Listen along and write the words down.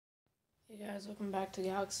Hey guys, welcome back to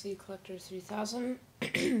Galaxy Collector 3000,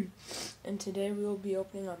 and today we will be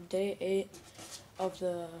opening up day 8 of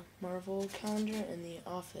the Marvel calendar and the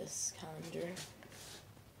Office calendar.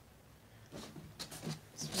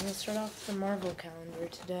 So we're going to start off with the Marvel calendar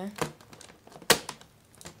today.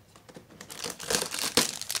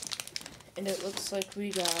 And it looks like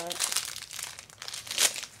we got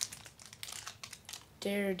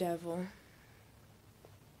Daredevil,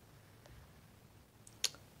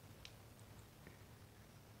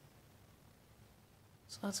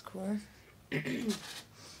 so that's cool.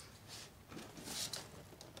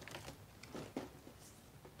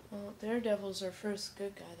 Well, Daredevil's our first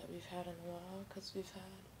good guy that we've had in a while, because we've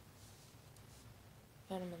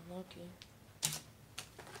had him in Loki.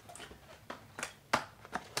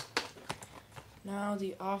 Now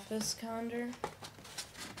the Office calendar.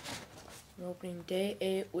 We're opening day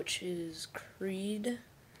 8, which is Creed.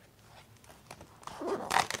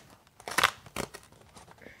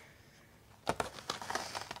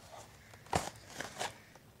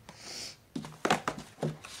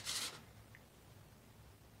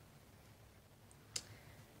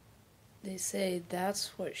 They say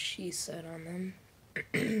that's what she said on them.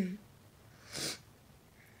 And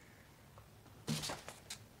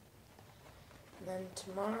then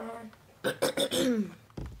tomorrow,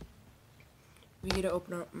 we get to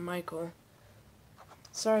open up Michael.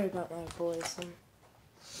 Sorry about my voice, I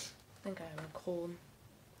think I have a cold.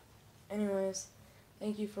 Anyways,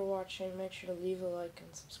 thank you for watching. Make sure to leave a like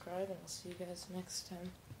and subscribe, and I'll see you guys next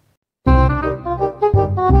time.